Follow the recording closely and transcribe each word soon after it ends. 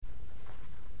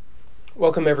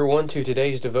Welcome everyone to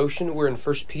today's devotion. We're in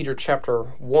 1 Peter chapter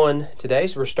 1 today,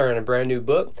 so we're starting a brand new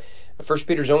book. 1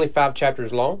 Peter is only 5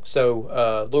 chapters long,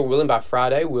 so Lord willing, by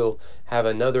Friday we'll have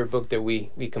another book that we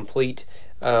complete.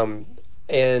 And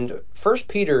 1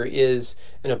 Peter is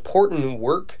an important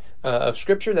work of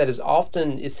Scripture that is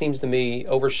often, it seems to me,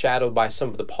 overshadowed by some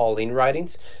of the Pauline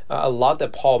writings. A lot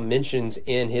that Paul mentions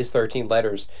in his 13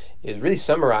 letters is really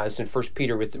summarized in 1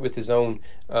 Peter with his own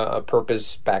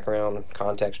purpose, background,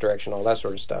 context, direction, all that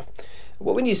sort of stuff.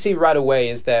 What we need to see right away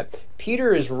is that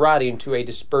Peter is writing to a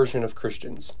dispersion of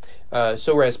Christians.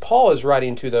 So whereas Paul is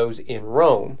writing to those in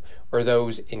Rome, or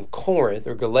those in Corinth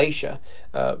or Galatia,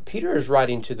 Peter is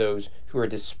writing to those who are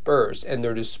dispersed, and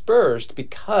they're dispersed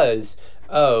because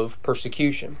of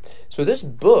persecution. So this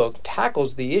book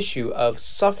tackles the issue of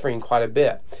suffering quite a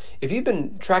bit. If you've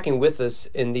been tracking with us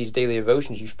in these daily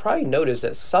devotions, you've probably noticed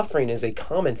that suffering is a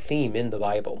common theme in the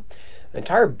Bible.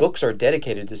 Entire books are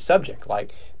dedicated to the subject,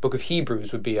 like Book of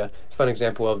Hebrews would be a fun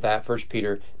example of that, 1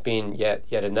 Peter being yet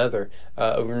another.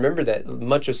 Remember that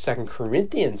much of 2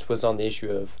 Corinthians was on the issue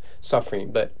of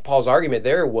suffering, but Paul's argument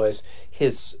there was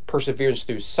his perseverance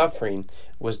through suffering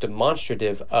was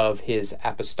demonstrative of his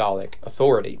apostolic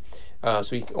authority.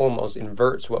 So he almost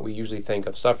inverts what we usually think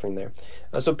of suffering there.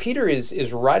 So Peter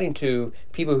is writing to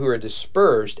people who are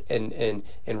dispersed and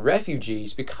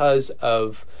refugees because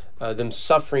of them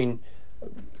suffering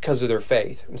because of their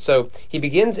faith. And so he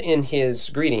begins in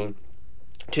his greeting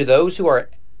to those who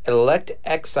are elect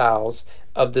exiles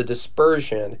of the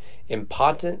dispersion in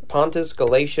Pontus,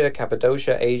 Galatia,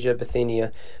 Cappadocia, Asia,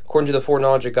 Bithynia, according to the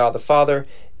foreknowledge of God the Father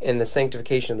and the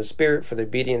sanctification of the Spirit, for the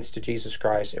obedience to Jesus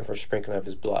Christ and for sprinkling of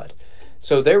his blood.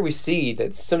 So there we see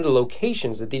that some of the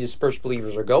locations that the dispersed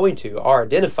believers are going to are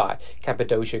identified: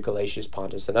 Cappadocia, Galatia,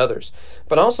 Pontus, and others.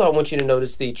 But also I want you to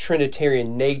notice the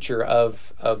Trinitarian nature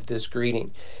of this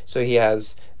greeting. So he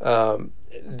has,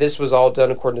 this was all done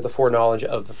according to the foreknowledge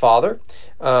of the Father,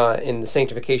 in the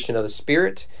sanctification of the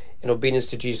Spirit, in obedience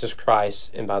to Jesus Christ,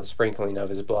 and by the sprinkling of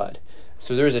his blood.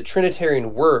 So there is a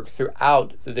Trinitarian work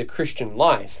throughout the Christian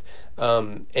life,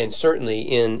 and certainly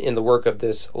in the work of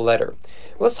this letter.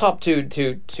 Let's hop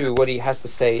to what he has to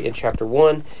say in chapter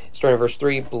 1, starting in verse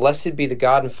 3. Blessed be the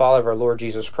God and Father of our Lord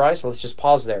Jesus Christ. Let's just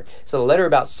pause there. So the letter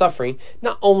about suffering,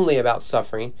 not only about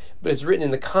suffering, but it's written in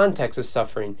the context of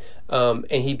suffering. And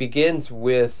he begins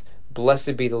with,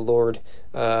 blessed be the Lord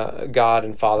God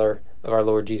and Father of our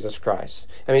Lord Jesus Christ.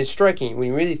 I mean, it's striking when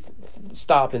you really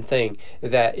stop and think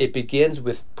that it begins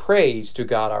with praise to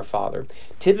God our Father.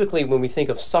 Typically, when we think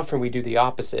of suffering, we do the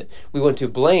opposite. We want to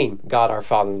blame God our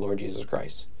Father and Lord Jesus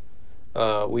Christ.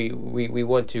 We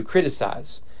want to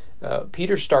criticize.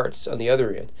 Peter starts on the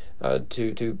other end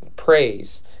to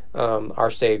praise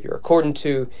our Savior. According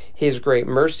to his great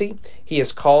mercy, he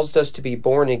has caused us to be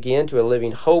born again to a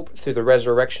living hope through the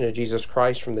resurrection of Jesus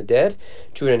Christ from the dead,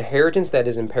 to an inheritance that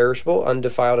is imperishable,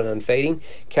 undefiled, and unfading,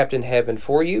 kept in heaven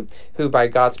for you, who by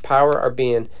God's power are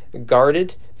being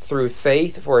guarded through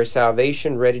faith for a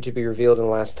salvation ready to be revealed in the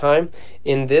last time.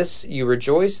 In this you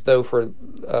rejoice, though for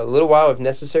a little while, if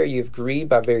necessary, you have grieved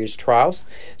by various trials,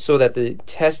 so that the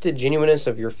tested genuineness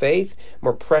of your faith,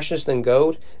 more precious than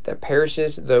gold, that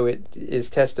perishes though it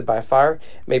is tested by fire,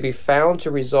 may be found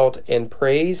to result in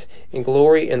praise and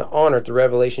glory and honor at the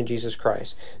revelation of Jesus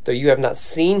Christ. Though you have not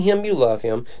seen him, you love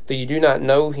him. Though you do not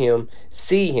know him,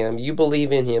 see him, you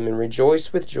believe in him, and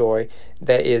rejoice with joy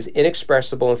that is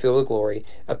inexpressible and filled with glory,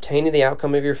 obtaining the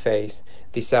outcome of your faith,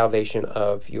 the salvation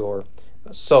of your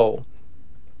soul.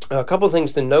 A couple of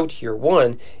things to note here.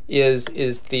 One is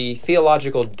the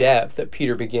theological depth that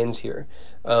Peter begins here.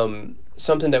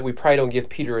 Something that we probably don't give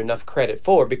Peter enough credit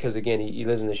for, because again, he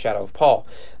lives in the shadow of Paul.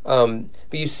 But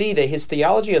you see that his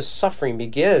theology of suffering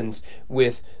begins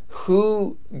with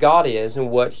who God is and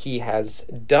what he has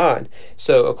done.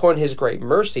 So according to his great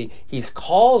mercy, he's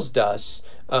caused us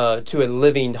to a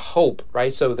living hope,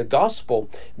 right? So the gospel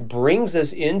brings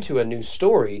us into a new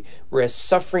story, whereas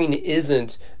suffering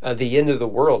isn't the end of the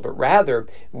world, but rather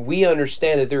we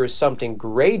understand that there is something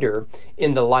greater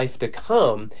in the life to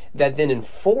come that then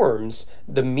informs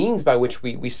the means by which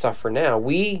we suffer now.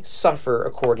 We suffer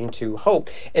according to hope,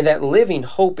 and that living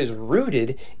hope is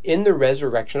rooted in the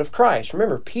resurrection of Christ.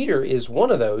 Remember, Peter is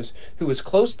one of those who was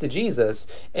close to Jesus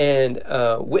and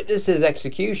witnessed his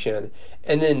execution,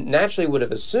 and then naturally would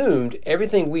have assumed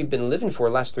everything we've been living for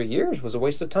the last 3 years was a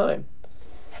waste of time.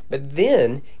 But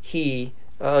then he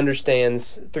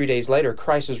understands 3 days later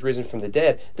Christ is risen from the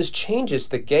dead. This changes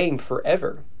the game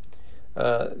forever.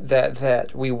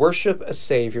 that we worship a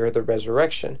Savior of the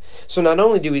resurrection. So not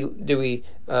only do we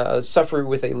suffer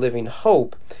with a living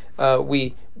hope,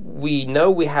 we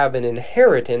know we have an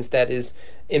inheritance that is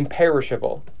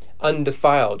imperishable,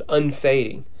 undefiled,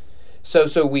 unfading.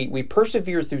 So we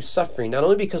persevere through suffering, not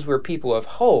only because we're people of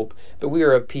hope, but we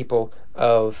are a people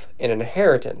of an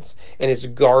inheritance. And it's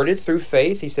guarded through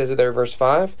faith, he says it there in verse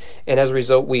 5. And as a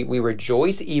result, we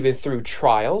rejoice even through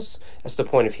trials. That's the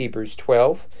point of Hebrews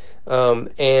 12.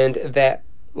 And that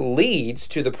leads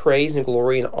to the praise and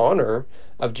glory and honor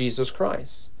of Jesus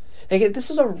Christ. Again, this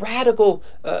is a radical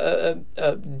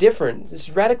different. This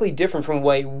is radically different from the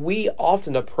way we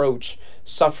often approach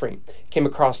suffering. Came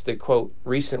across the quote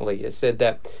recently. It said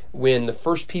that when the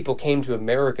first people came to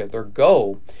America, their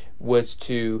goal was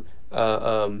to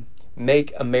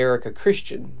make America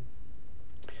Christian.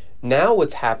 Now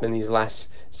what's happened these last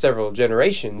several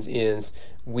generations is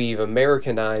we've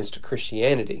Americanized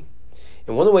Christianity.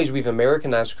 And one of the ways we've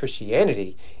Americanized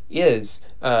Christianity is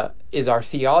our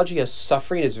theology of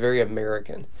suffering is very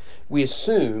American. We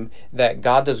assume that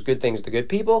God does good things to good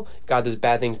people, God does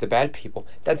bad things to bad people.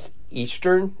 That's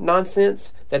Eastern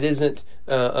nonsense. That isn't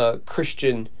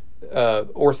Christian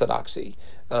orthodoxy.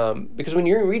 Because when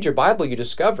you read your Bible, you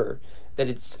discover that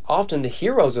it's often the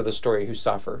heroes of the story who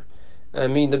suffer. I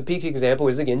mean, the peak example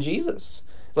is, again, Jesus.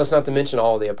 Let's not to mention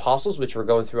all the apostles, which we're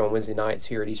going through on Wednesday nights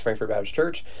here at East Frankfort Baptist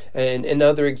Church, and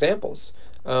other examples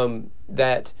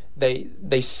that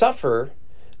they suffer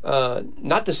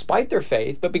not despite their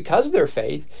faith, but because of their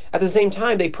faith. At the same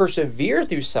time, they persevere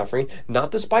through suffering,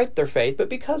 not despite their faith, but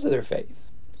because of their faith.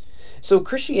 So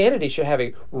Christianity should have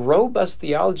a robust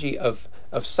theology of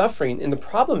suffering. And the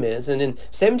problem is, and in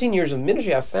 17 years of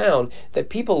ministry, I've found that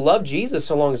people love Jesus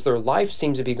so long as their life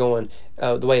seems to be going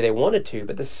the way they want it to.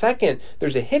 But the second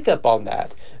there's a hiccup on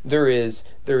that, there is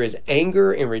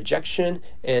anger and rejection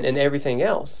and everything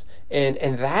else. And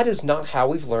that is not how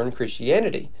we've learned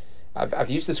Christianity. I've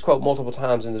used this quote multiple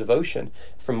times in the devotion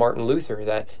from Martin Luther,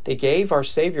 that they gave our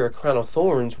Savior a crown of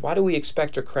thorns. Why do we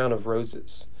expect a crown of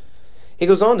roses? He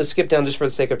goes on to skip down just for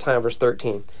the sake of time, verse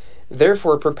 13.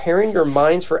 Therefore, preparing your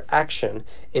minds for action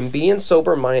and being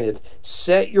sober-minded,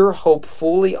 set your hope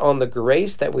fully on the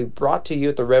grace that we brought to you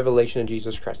at the revelation of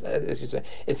Jesus Christ.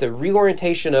 It's a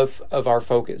reorientation of our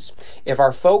focus. If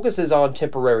our focus is on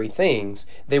temporary things,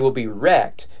 they will be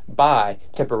wrecked by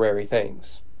temporary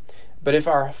things. But if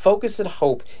our focus and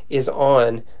hope is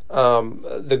on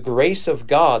the grace of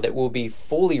God that will be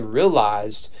fully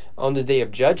realized on the day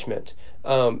of judgment,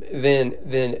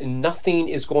 then nothing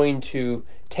is going to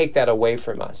take that away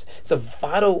from us. It's a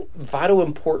vital,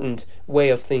 important way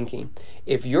of thinking.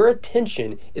 If your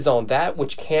attention is on that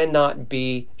which cannot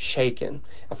be shaken,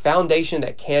 a foundation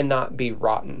that cannot be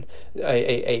rotten,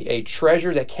 a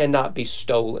treasure that cannot be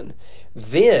stolen,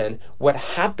 then what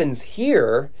happens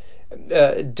here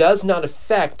does not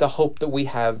affect the hope that we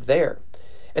have there.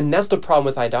 And that's the problem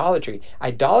with idolatry.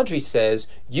 Idolatry says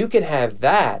you can have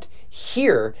that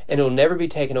here and it'll never be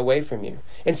taken away from you.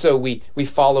 And so we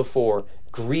follow for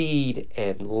greed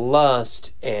and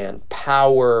lust and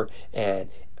power and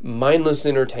mindless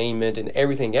entertainment and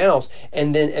everything else,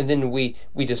 and then we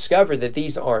discover that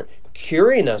these aren't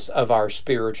curing us of our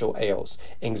spiritual ails,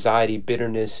 anxiety,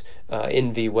 bitterness,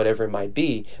 envy, whatever it might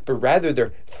be, but rather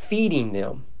they're feeding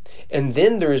them. And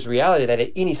then there is reality that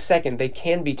at any second they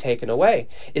can be taken away.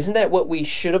 Isn't that what we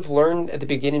should have learned at the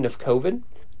beginning of COVID?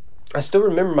 I still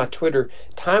remember my Twitter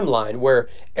timeline where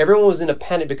everyone was in a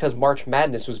panic because March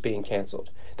Madness was being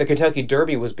canceled. The Kentucky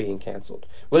Derby was being canceled.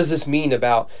 What does this mean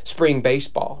about spring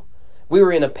baseball? We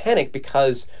were in a panic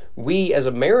because we as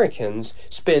Americans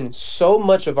spend so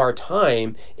much of our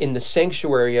time in the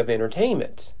sanctuary of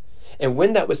entertainment. And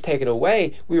when that was taken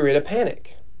away, we were in a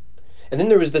panic. And then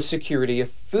there was the security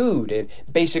of food and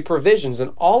basic provisions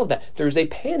and all of that. There was a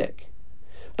panic.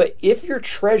 But if your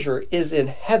treasure is in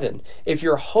heaven, if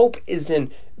your hope is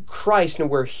in Christ and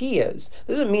where He is,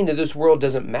 it doesn't mean that this world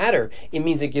doesn't matter. It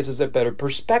means it gives us a better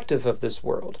perspective of this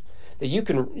world. That you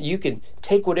can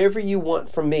take whatever you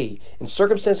want from me, and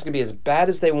circumstances can be as bad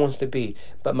as they want to be,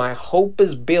 but my hope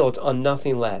is built on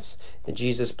nothing less than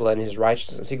Jesus' blood and His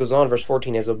righteousness. He goes on, verse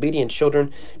 14, as obedient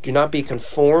children, do not be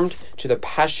conformed to the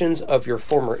passions of your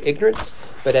former ignorance,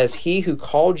 but as He who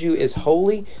called you is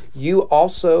holy, you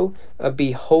also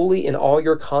be holy in all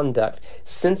your conduct,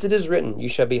 since it is written, you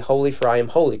shall be holy, for I am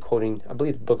holy, quoting, I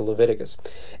believe, the book of Leviticus.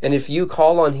 And if you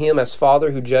call on Him as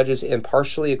Father who judges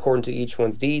impartially according to each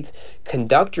one's deeds,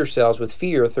 conduct yourselves with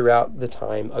fear throughout the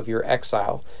time of your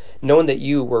exile. knowing that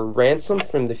you were ransomed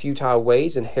from the futile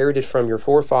ways inherited from your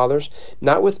forefathers,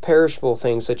 not with perishable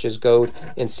things such as gold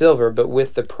and silver, but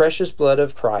with the precious blood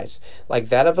of Christ, like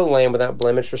that of a lamb without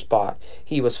blemish or spot.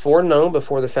 He was foreknown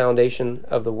before the foundation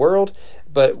of the world,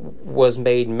 but was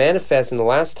made manifest in the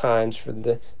last times for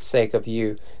the sake of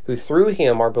you, who through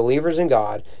him are believers in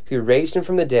God, who raised him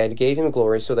from the dead, gave him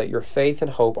glory, so that your faith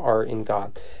and hope are in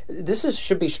God.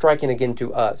 Should be striking again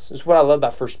to us. This is what I love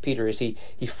about 1 Peter, is he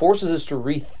forces us to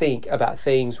rethink about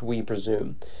things we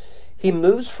presume. He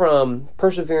moves from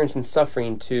perseverance and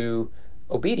suffering to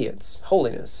obedience,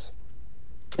 holiness.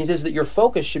 He says that your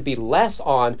focus should be less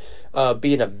on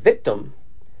being a victim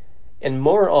and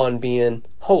more on being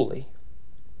holy.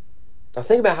 Now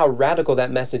think about how radical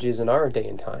that message is in our day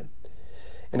and time.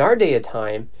 In our day and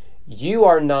time, you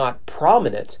are not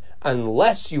prominent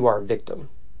unless you are a victim.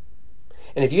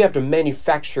 And if you have to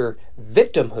manufacture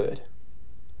victimhood,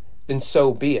 then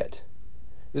so be it.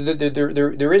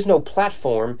 There is no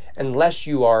platform unless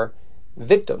you are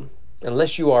victim,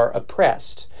 unless you are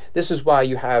oppressed. This is why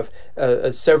you have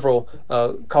several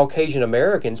Caucasian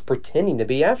Americans pretending to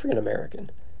be African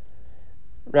American,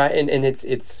 right? And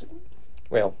it's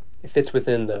well, it fits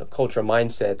within the cultural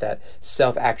mindset that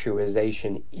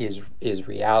self-actualization is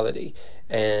reality,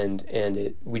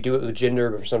 and we do it with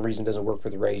gender, but for some reason it doesn't work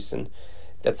with race, and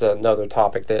that's another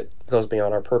topic that goes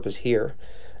beyond our purpose here.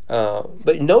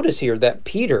 But notice here that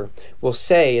Peter will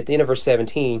say at the end of verse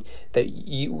 17 that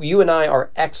you and I are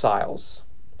exiles.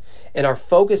 And our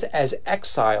focus as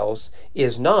exiles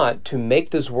is not to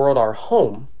make this world our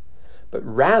home, but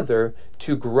rather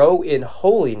to grow in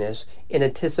holiness in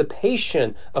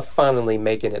anticipation of finally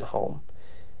making it home.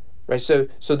 Right? So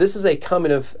this is a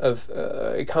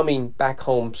coming back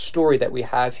home story that we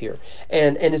have here.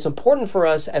 And it's important for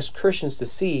us as Christians to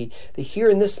see that here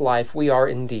in this life we are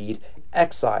indeed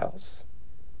exiles,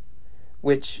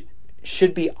 which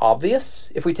should be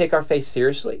obvious if we take our faith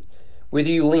seriously. Whether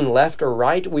you lean left or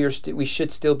right, we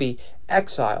should still be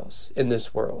exiles in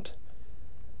this world,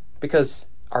 because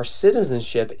our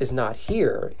citizenship is not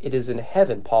here, it is in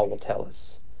heaven, Paul will tell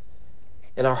us.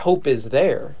 And our hope is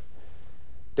there.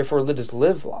 Therefore, let us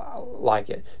live like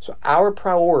it. So our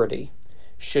priority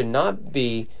should not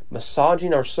be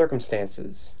massaging our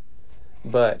circumstances,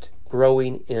 but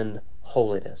growing in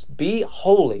holiness. Be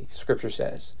holy, Scripture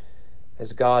says,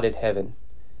 as God in heaven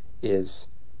is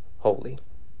holy.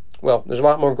 Well, there's a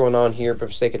lot more going on here, but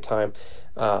for sake of time,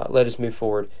 let us move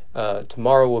forward.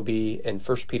 Tomorrow will be in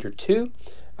 1 Peter 2.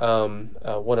 It's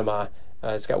got one of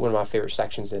my favorite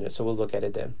sections in it, so we'll look at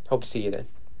it then. Hope to see you then.